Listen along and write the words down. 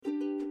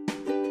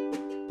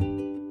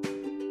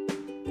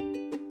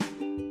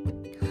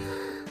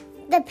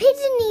The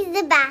Pigeon Needs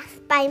a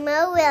Bath by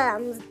Mo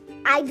Willems.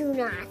 I do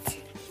not.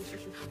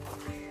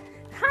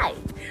 Hi.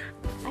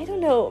 I don't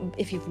know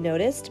if you've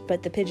noticed,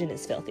 but the pigeon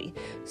is filthy.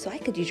 So I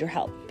could use your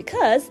help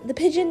because the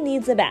pigeon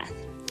needs a bath.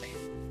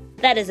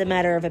 That is a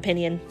matter of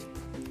opinion.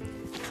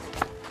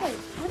 Hey,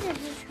 what is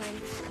this one?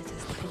 It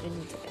says the pigeon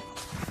needs a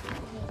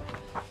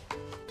bath.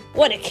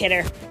 What a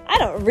kidder. I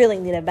don't really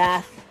need a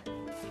bath.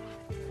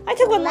 I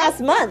took one last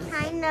month.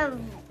 Kind of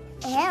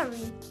hairy.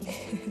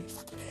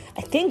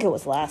 I think it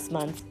was last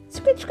month.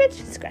 Scritch, scritch,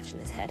 scratching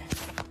his head.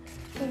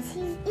 Because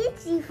he's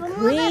itchy from all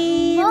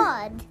Clean. that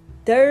blood.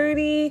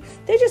 Dirty.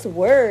 They're just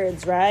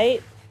words,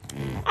 right?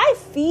 I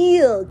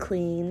feel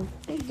clean.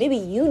 Maybe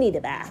you need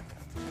a bath.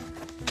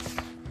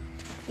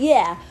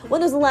 Yeah.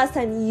 When was the last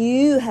time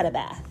you had a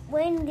bath?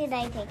 When did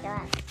I take a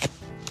bath?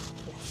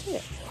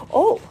 Yesterday.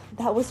 Oh,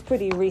 that was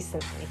pretty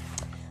recently.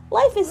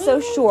 Life is so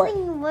short.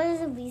 What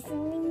does it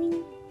recently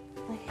mean?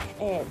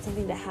 It's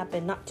something that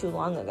happened not too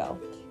long ago.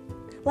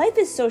 Life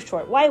is so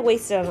short. Why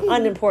waste it on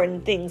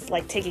unimportant things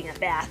like taking a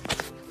bath?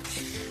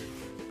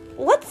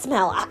 What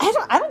smell?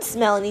 I don't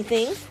smell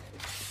anything.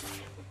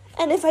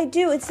 And if I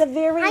do, it's a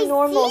very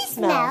normal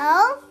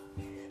smell.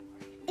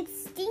 It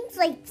stinks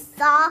like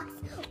socks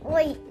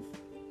or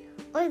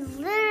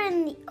litter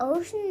in the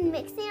ocean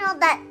mixing all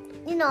that,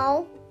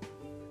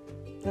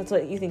 That's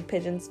what you think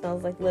pigeon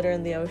smells like, litter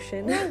in the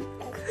ocean?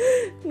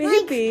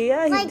 Maybe.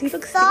 Yeah, like he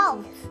looks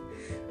salt.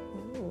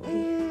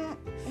 stinky.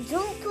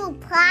 Don't throw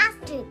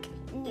plastic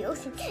in the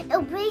ocean.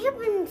 It'll break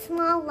up in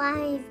small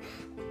lines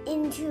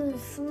into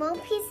small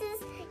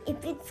pieces.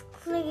 If it's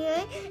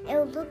clear,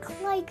 it'll look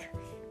like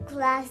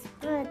glass,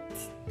 but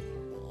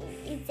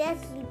it's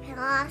actually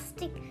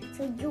plastic,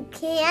 so you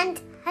can't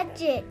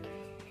touch it.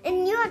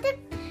 And you have to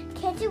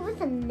catch it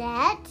with a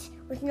net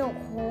with no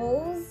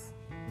holes.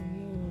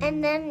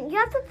 And then you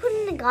have to put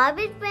it in the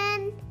garbage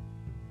bin.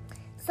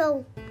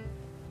 So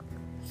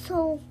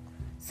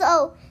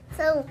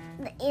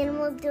the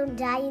animals don't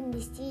die in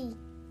the sea.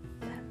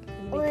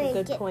 You make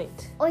a good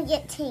point. Or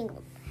get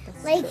tangled.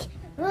 That's Like,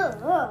 true.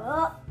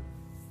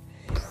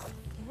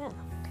 Yeah.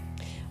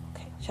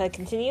 Okay, shall I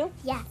continue?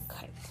 Yes.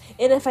 Okay.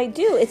 And if I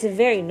do, it's a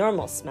very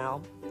normal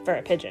smell for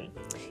a pigeon.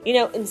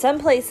 In some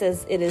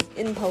places it is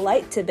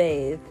impolite to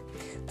bathe.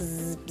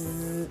 Bzz,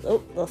 bzz.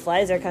 Oh, the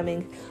flies are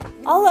coming.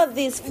 All of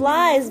these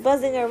flies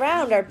buzzing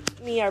around are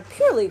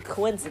purely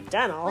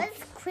coincidental. What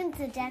does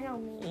coincidental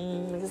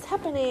mean? It's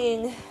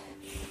happening.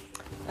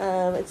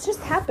 It's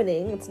just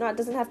happening.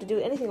 Doesn't have to do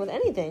anything with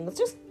anything.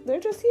 They're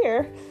just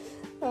here,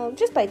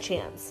 just by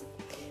chance.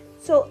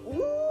 So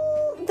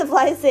the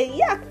flies say,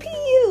 "Yuck,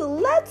 pee-you,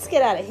 let's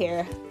get out of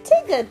here.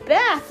 Take a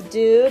bath,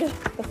 dude."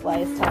 The fly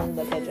is telling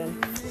the pigeon.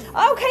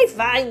 "Okay,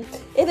 fine.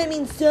 If it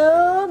means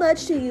so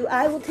much to you,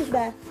 I will take a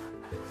bath."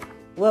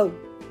 Whoa.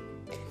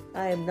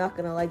 I am not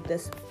gonna like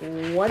this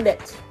one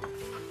bit.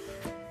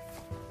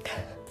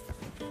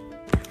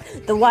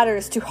 The water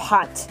is too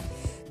hot,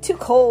 too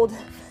cold,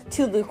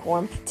 too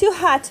lukewarm, too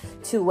hot,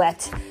 too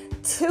wet,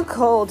 too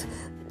cold,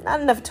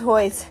 not enough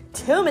toys,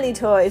 too many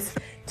toys,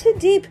 too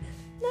deep,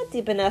 not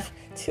deep enough,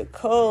 too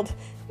cold,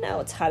 now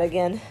it's hot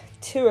again,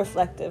 too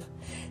reflective.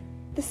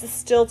 This is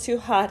still too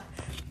hot.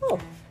 Oh,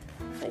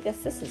 I guess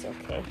this is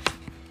okay.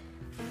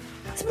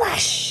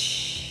 Splash!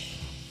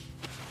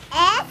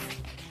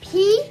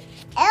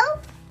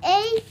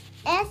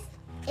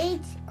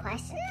 SPLASH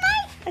question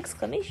mark?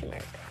 Exclamation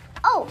mark.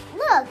 Oh,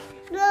 look.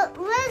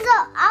 Where's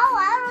the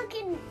owl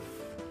can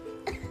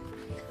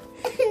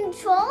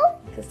control?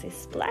 Because they're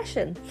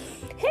splashing.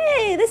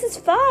 Hey, this is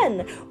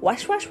fun.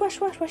 Wash, wash, wash,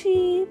 wash,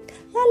 washy.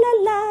 La, la,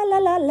 la, la,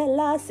 la, la,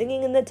 la.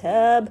 Singing in the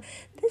tub.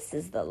 This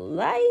is the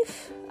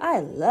life. I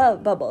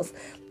love bubbles.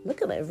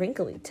 Look at my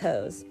wrinkly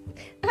toes.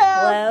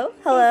 Hello?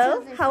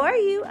 Hello? How are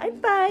you? I'm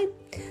fine.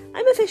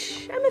 I'm a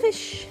fish.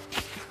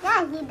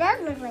 Yeah, he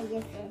does look like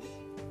a fish.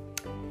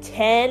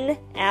 10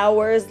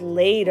 hours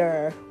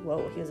later.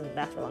 Whoa, he was in the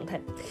bath for a long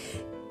time.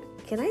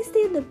 Can I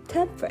stay in the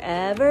tub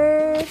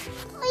forever?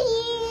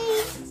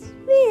 Please.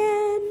 The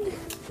end.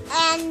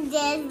 And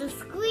there's the